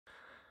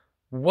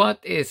What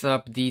is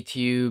up,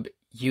 DTube,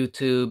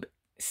 YouTube,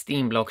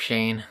 Steam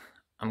blockchain?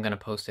 I'm gonna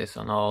post this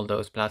on all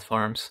those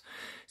platforms.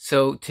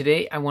 So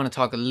today I want to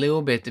talk a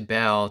little bit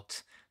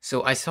about,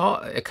 so I saw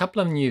a couple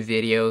of new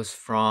videos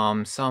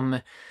from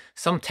some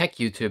tech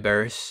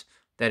YouTubers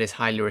that is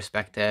highly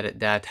respected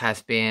that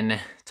has been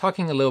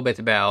talking a little bit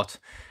about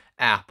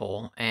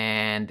Apple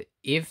and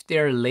if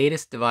their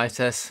latest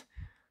devices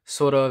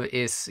sort of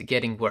is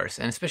getting worse,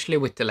 and especially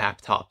with the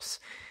laptops,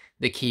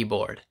 the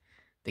keyboard.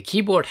 The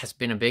keyboard has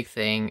been a big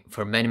thing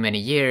for many, many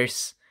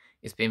years.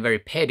 It's been very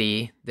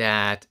petty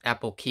that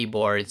Apple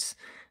keyboards,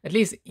 at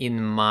least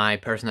in my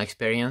personal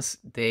experience,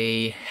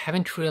 they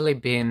haven't really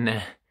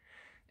been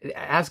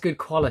as good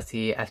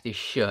quality as they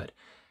should.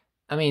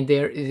 I mean,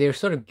 they're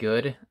sort of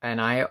good,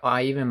 and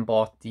I even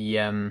bought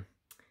the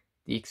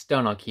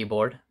external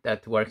keyboard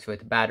that works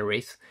with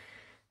batteries.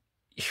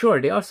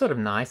 Sure, they are sort of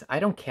nice. I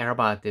don't care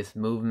about this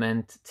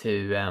movement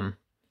to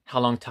how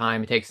long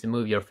time it takes to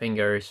move your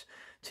fingers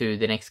to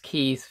the next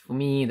keys. For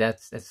me,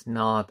 that's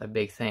not a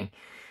big thing.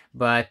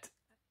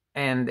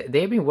 And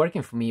they've been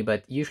working for me,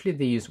 but usually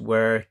they use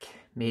work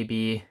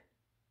maybe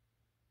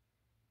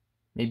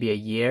a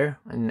year,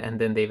 and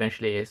then they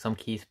eventually, some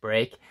keys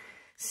break.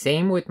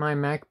 Same with my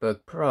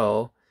MacBook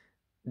Pro.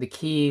 The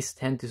keys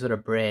tend to sort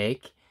of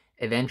break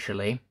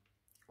eventually,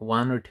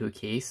 one or two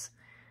keys.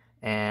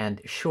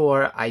 And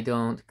sure, I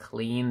don't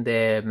clean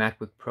the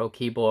MacBook Pro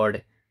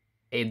keyboard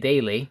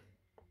daily.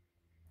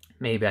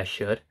 Maybe I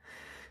should.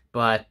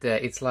 But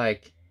it's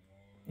like,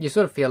 you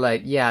sort of feel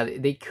like, yeah,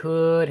 they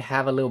could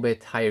have a little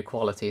bit higher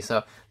quality.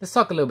 So let's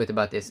talk a little bit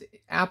about this.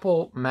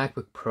 Apple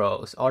MacBook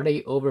Pros, are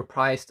they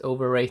overpriced,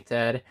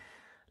 overrated?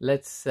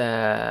 Let's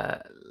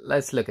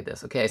look at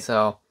this. Okay,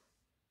 so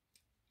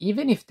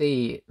even if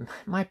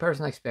my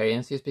personal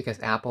experience, just because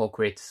Apple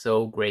creates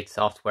so great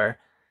software,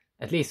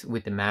 at least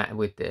with the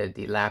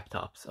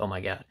laptops, oh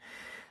my god,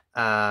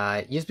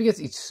 just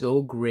because it's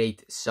so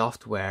great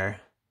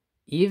software,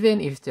 even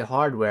if the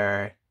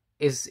hardware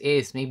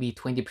is maybe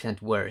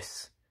 20%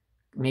 worse,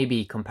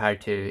 maybe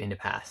compared to in the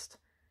past,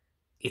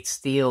 it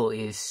still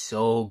is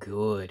so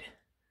good.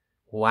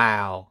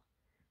 Wow,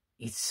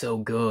 it's so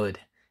good.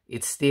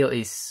 It still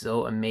is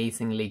so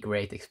amazingly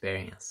great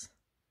experience.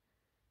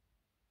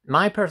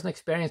 My personal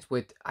experience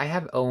with, I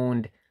have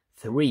owned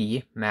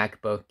 3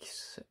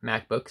 MacBooks,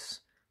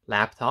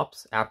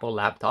 laptops, Apple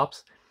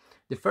laptops.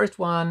 The first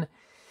one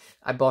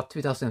I bought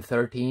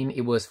 2013.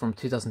 It was from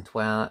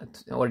 2012,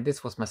 or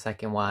this was my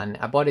second one.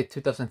 I bought it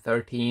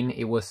 2013.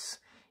 It was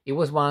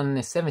one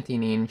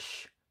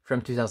 17-inch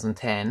from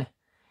 2010,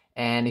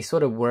 and it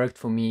sort of worked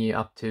for me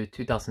up to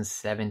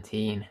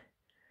 2017,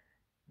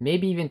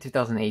 maybe even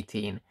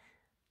 2018.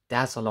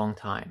 That's a long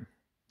time.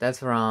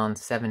 That's around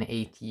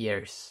 7-8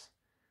 years.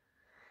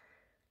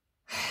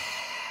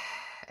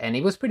 And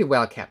it was pretty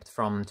well kept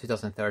from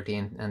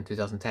 2013 and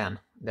 2010.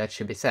 That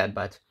should be said,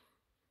 but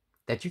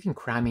that you can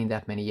cram in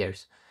that many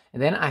years.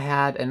 And then I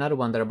had another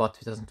one that I bought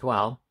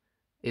 2012.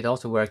 It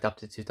also worked up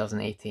to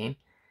 2018,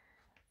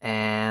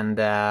 and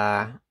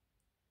that's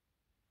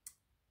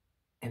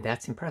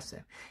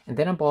impressive. And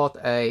then I bought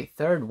a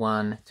third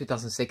one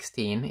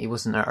 2016. It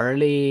was an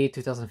early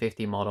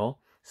 2015 model,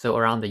 so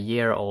around a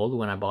year old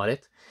when I bought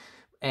it,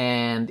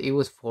 and it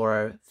was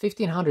for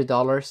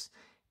 $1,500,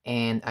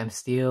 and I'm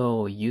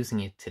still using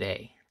it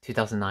today,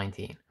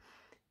 2019.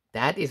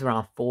 That is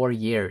around 4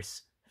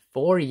 years.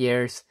 4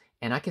 years.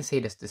 And I can say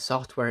this, the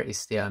software is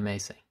still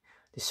amazing.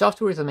 The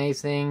software is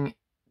amazing.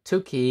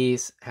 2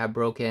 keys have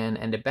broken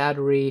and the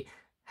battery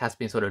has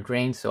been sort of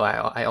drained, so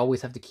I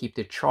always have to keep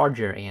the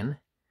charger in.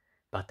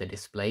 But the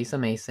display is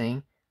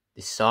amazing.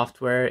 The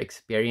software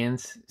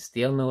experience,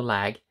 still no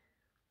lag,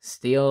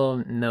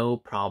 still no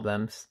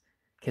problems.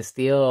 Can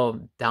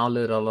still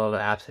download a lot of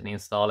apps and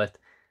install it.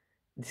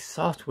 The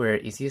software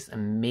is just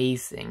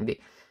amazing.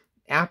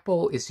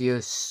 Apple is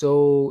just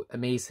so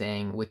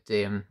amazing with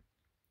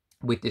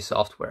the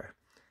software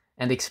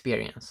and the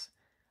experience.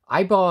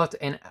 I bought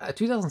in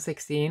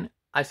 2016,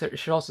 I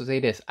should also say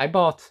this, I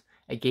bought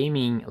a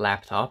gaming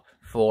laptop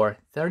for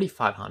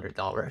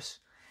 $3,500.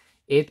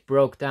 It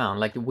broke down,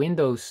 like the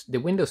Windows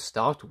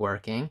stopped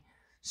working,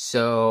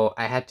 so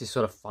I had to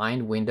sort of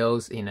find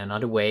Windows in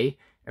another way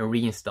and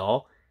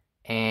reinstall,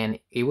 and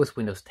it was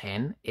Windows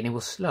 10 and it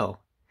was slow.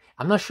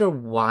 I'm not sure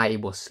why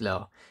it was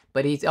slow,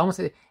 but it's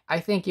almost, I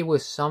think it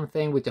was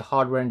something with the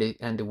hardware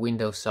and the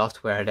Windows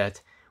software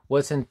that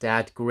wasn't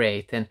that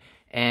great.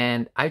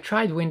 And I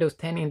tried Windows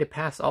 10 in the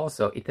past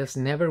also. It has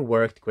never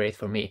worked great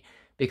for me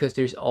because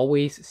there's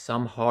always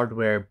some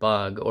hardware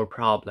bug or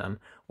problem,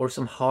 or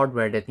some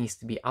hardware that needs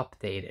to be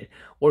updated,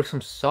 or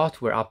some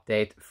software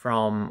update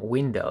from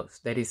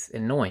Windows that is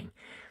annoying.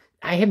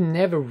 I have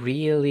never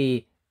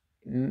really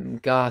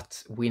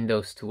got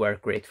Windows to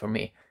work great for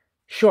me.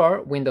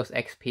 Sure, Windows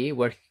XP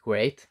worked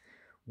great.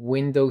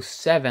 Windows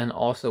 7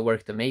 also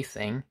worked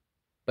amazing.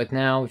 But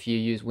now if you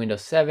use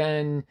Windows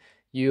 7,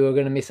 you're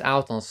gonna miss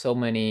out on so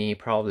many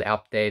probably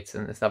updates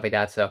and stuff like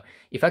that. So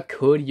if I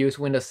could use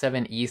Windows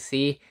 7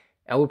 easy,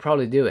 I would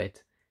probably do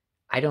it.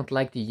 I don't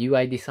like the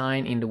UI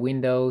design in the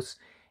Windows,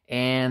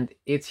 And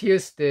it's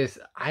just this,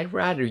 I'd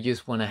rather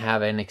just want to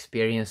have an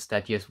experience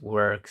that just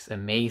works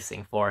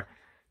amazing for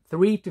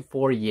 3 to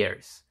 4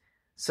 years.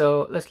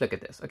 So let's look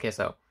at this. Okay,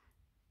 so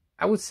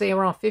I would say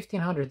around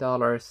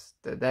 $1,500.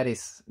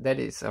 That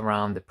is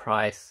around the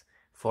price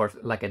for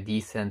like a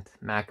decent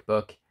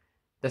MacBook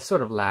that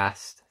sort of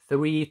lasts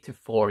 3 to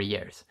 4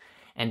 years.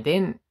 And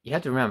then you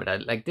have to remember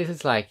that this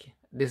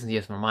is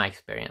just from my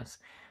experience,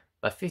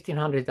 but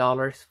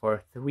 $1,500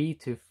 for 3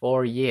 to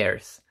 4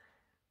 years,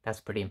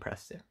 that's pretty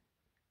impressive.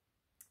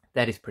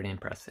 That is pretty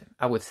impressive,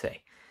 I would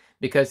say,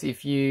 because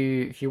if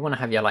you want to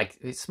have your like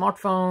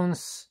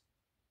smartphones,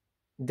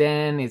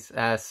 then it's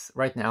as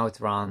right now it's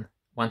around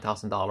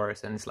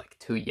 $1,000 and it's like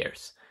 2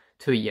 years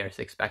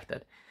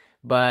expected.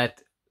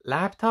 But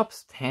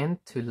laptops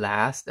tend to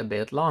last a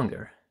bit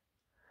longer,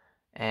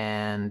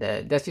 and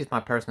that's just my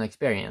personal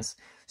experience.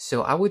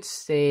 So I would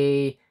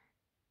say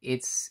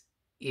it's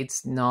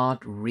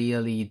not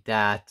really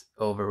that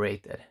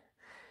overrated,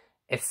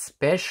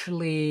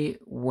 especially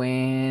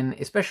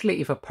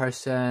if a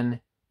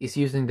person is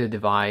using the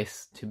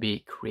device to be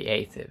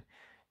creative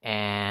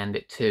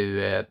and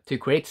to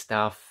create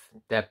stuff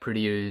that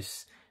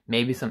produce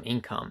maybe some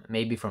income,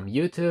 maybe from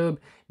YouTube,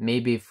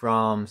 maybe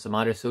from some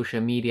other social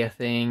media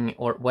thing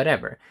or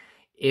whatever.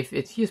 If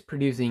it's just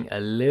producing a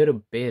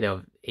little bit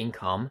of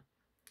income,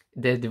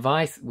 the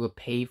device will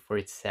pay for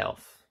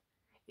itself.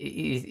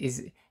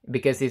 Is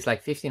because it's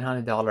like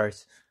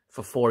 $1,500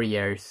 for 4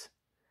 years.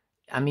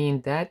 I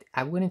mean, that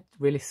I wouldn't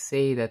really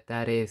say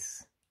that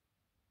is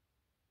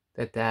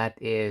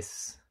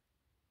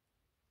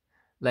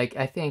like,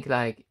 I think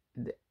like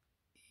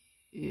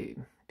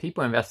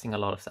people are investing a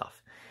lot of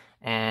stuff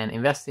and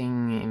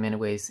investing in many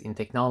ways in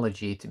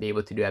technology to be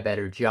able to do a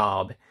better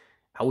job.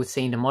 I would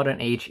say in the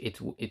modern age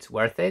it's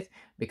worth it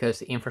because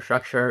the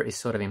infrastructure is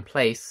sort of in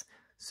place,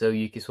 so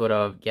you can sort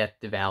of get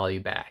the value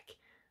back.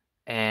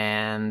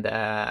 And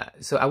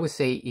so I would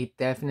say it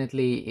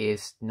definitely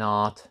is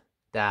not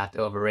that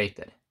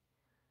overrated.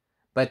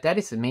 But that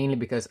is mainly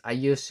because I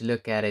used to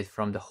look at it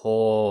from the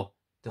whole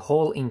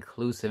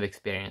inclusive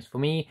experience. For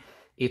me,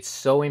 it's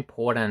so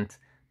important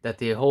that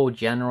the whole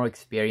general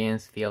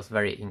experience feels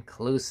very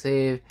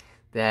inclusive,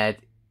 that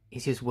it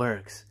just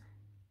works.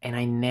 And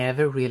I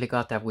never really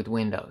got that with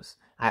Windows.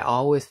 I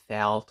always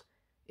felt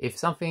if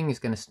something is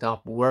going to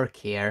stop work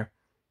here,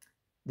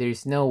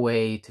 there's no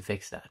way to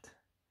fix that.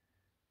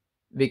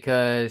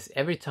 Because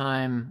every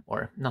time,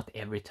 or not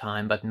every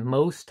time, but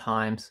most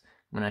times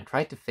when I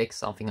try to fix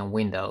something on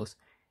Windows,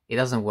 it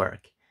doesn't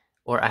work.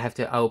 Or I have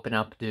to open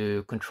up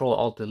the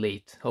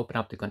Control-Alt-Delete, open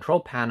up the control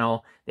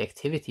panel, the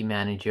activity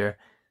manager,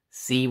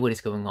 see what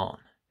is going on.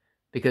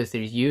 Because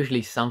there's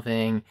usually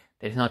something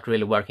that is not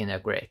really working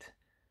that great.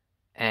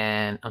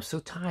 And I'm so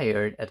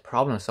tired at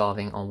problem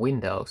solving on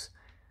Windows.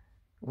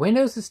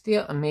 Windows is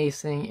still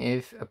amazing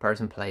if a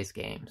person plays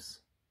games.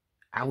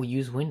 I will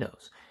use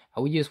Windows. I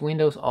will use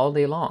Windows all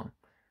day long.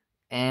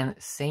 And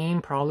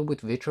same probably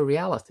with virtual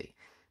reality.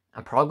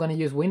 I'm probably going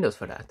to use Windows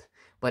for that.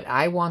 But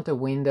I want a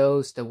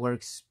Windows that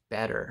works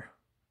better.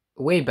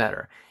 Way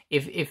better.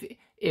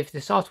 If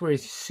the software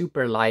is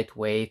super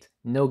lightweight,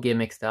 no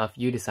gimmick stuff,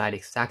 you decide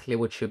exactly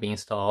what should be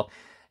installed,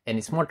 and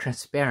it's more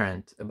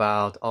transparent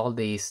about all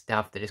the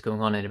stuff that is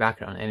going on in the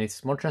background, and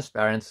it's more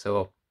transparent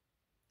so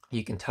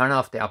you can turn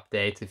off the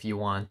updates if you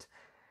want.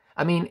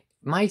 I mean,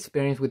 my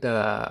experience with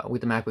the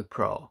MacBook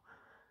Pro,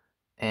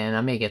 and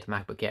I may get the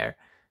MacBook Air,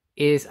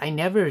 is I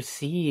never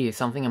see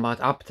something about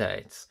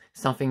updates,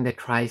 something that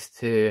tries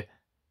to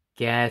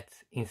get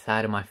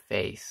inside of my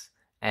face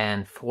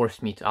and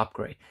force me to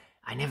upgrade.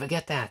 I never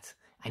get that.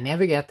 I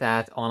never get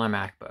that on a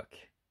MacBook.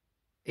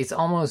 It's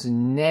almost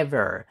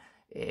never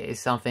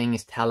something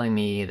is telling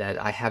me that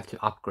I have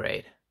to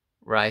upgrade,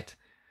 right?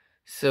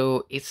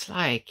 So it's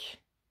like,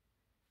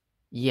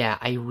 yeah,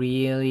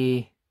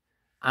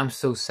 I'm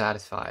so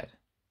satisfied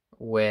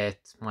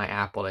with my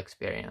Apple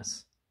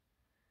experience.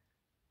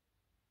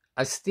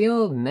 I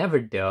still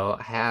never, though,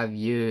 have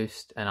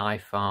used an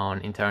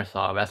iPhone in terms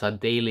of as a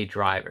daily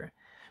driver,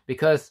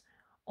 because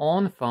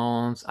on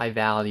phones I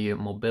value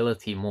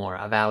mobility more,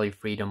 I value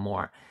freedom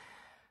more,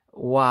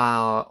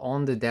 while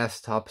on the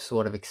desktop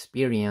sort of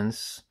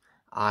experience,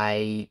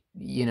 I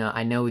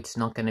know it's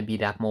not going to be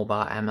that mobile.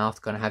 I'm not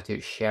going to have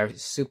to share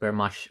super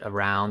much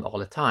around all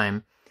the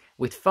time.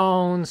 With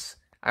phones,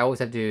 I always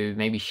have to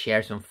maybe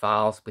share some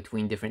files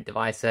between different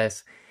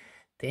devices.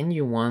 Then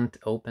you want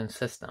open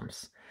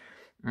systems.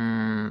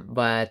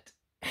 But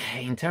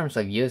in terms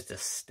of just a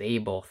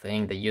stable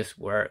thing that just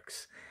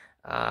works,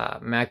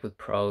 MacBook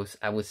Pros,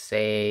 I would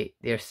say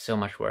they're so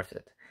much worth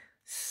it.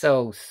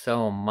 So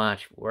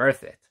much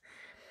worth it.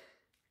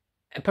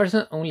 A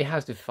person only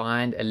has to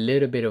find a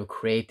little bit of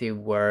creative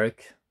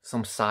work,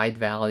 some side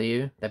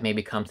value that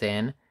maybe comes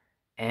in,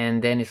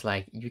 and then it's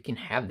like you can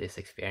have this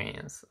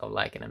experience of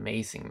like an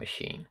amazing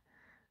machine.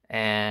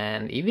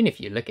 And even if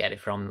you look at it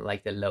from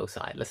like the low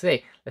side, let's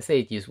say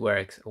it just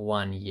works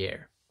 1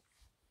 year,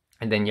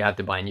 and then you have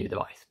to buy a new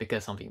device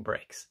because something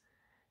breaks,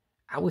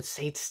 I would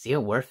say it's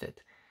still worth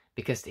it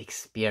because the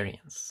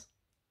experience.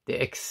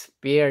 the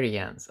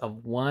experience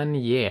of 1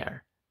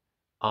 year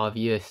of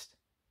just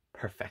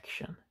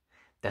perfection.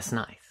 That's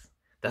nice.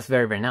 That's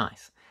very, very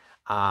nice.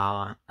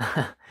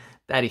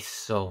 That is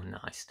so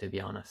nice, to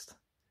be honest.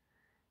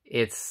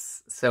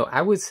 It's so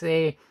I would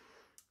say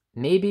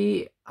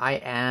maybe I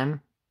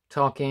am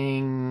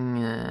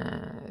talking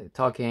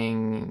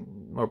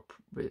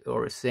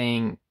or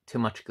saying too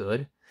much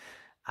good,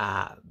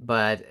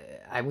 but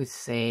I would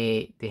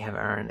say they have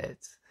earned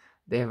it.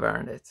 They have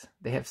earned it.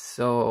 They have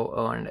so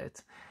earned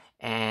it.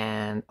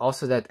 And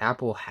also that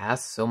Apple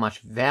has so much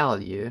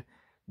value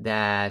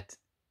that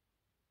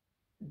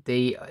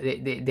they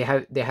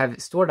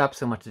have stored up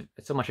so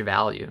much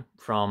value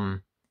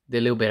from the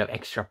little bit of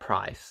extra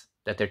price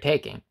that they're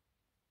taking.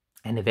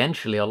 And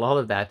eventually a lot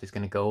of that is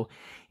going to go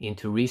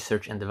into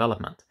research and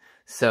development.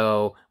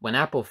 So when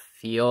Apple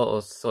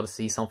feels sort of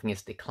see something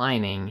is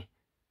declining,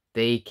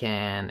 they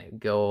can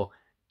go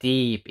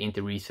deep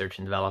into research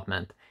and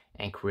development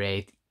and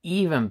create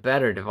even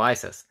better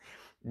devices.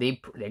 They're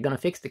going to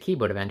fix the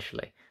keyboard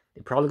eventually.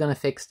 They're probably going to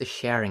fix the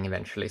sharing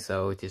eventually,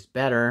 so it is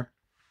better.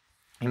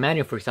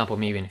 Imagine, for example,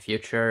 maybe in the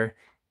future,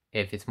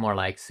 if it's more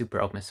like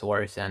super open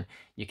source and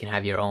you can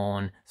have your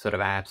own sort of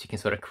apps, you can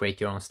sort of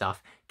create your own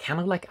stuff, kind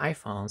of like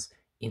iPhones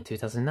in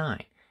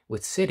 2009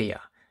 with Cydia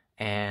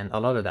and a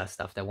lot of that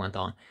stuff that went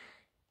on.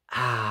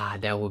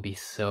 That would be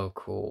so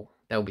cool.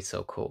 That would be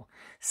so cool.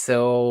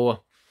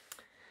 So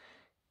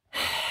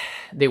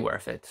they're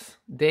worth it.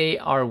 They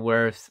are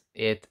worth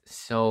it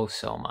so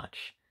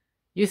much.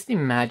 Just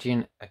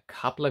imagine a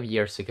couple of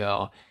years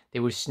ago,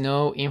 there was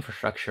no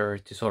infrastructure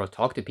to sort of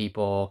talk to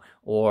people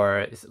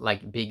or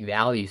like big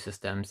value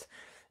systems.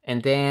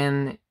 And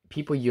then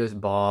people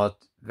just bought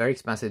very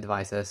expensive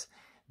devices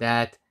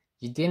that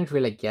you didn't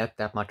really get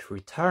that much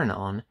return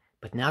on,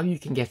 but now you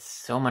can get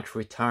so much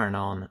return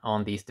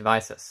on these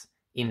devices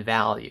in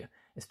value,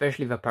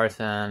 especially if a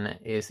person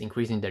is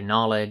increasing their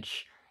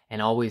knowledge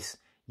and always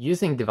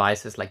using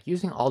devices, like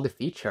using all the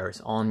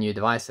features on new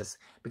devices,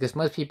 because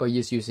most people are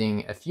just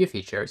using a few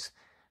features,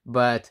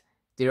 but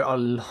there are a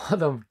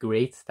lot of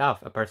great stuff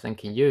a person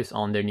can use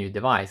on their new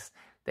device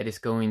that is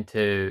going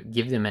to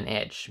give them an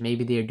edge.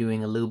 Maybe they're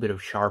doing a little bit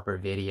of sharper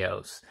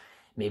videos.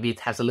 Maybe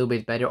it has a little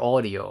bit better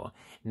audio.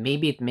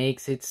 Maybe it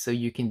makes it so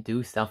you can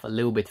do stuff a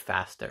little bit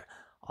faster.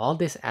 All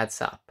this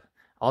adds up.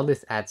 All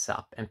this adds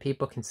up, and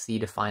people can see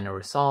the final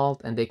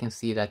result, and they can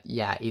see that,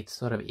 yeah, it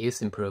sort of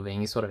is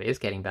improving, it sort of is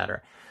getting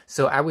better.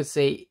 So I would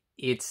say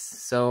it's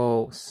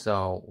so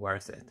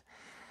worth it.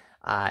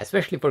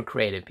 Especially for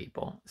creative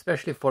people.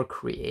 Especially for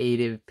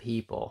creative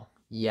people,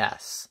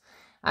 yes.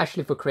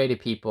 Actually, for creative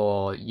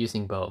people,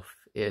 using both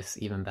is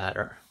even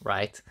better,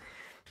 right?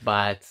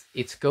 But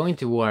it's going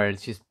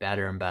towards just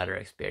better and better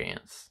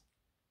experience.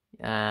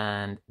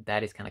 And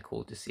that is kind of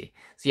cool to see.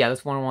 So yeah,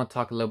 that's what I want to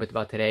talk a little bit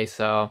about today.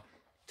 So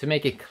to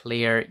make it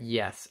clear,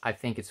 yes, I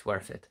think it's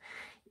worth it.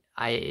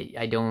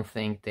 I don't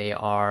think they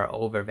are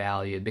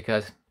overvalued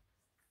because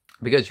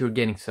you're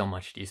getting so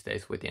much these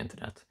days with the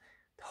internet.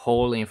 The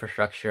whole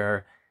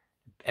infrastructure,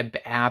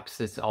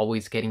 apps is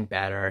always getting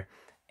better.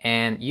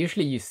 And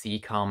usually you see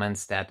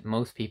comments that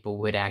most people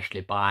would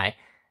actually buy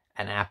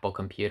an Apple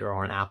computer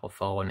or an Apple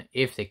phone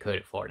if they could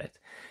afford it.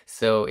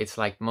 So it's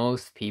like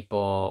most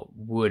people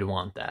would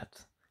want that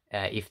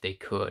if they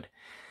could.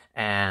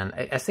 And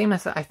same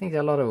as I think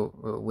a lot of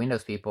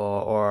Windows people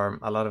or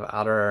a lot of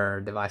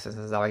other devices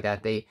and stuff like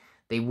that,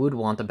 they would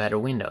want a better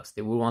Windows.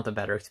 They would want a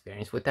better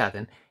experience with that.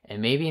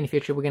 And maybe in the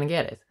future we're going to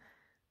get it.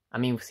 I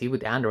mean, see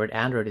with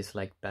Android is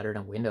like better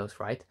than Windows,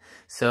 right?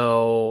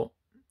 So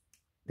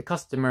the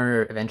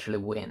customer eventually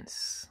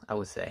wins, I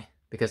would say,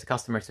 because the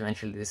customers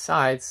eventually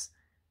decides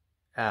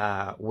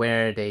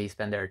where they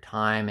spend their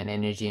time and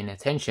energy and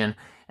attention,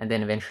 and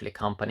then eventually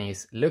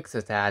companies looks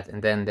at that,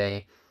 and then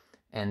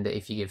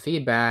if you give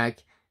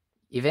feedback,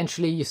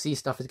 eventually you see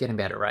stuff is getting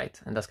better, right?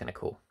 And that's kind of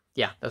cool.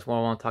 Yeah, that's what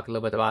I want to talk a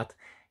little bit about.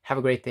 Have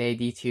a great day,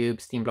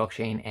 DTube, Steam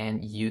Blockchain,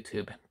 and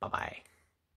YouTube. Bye-bye.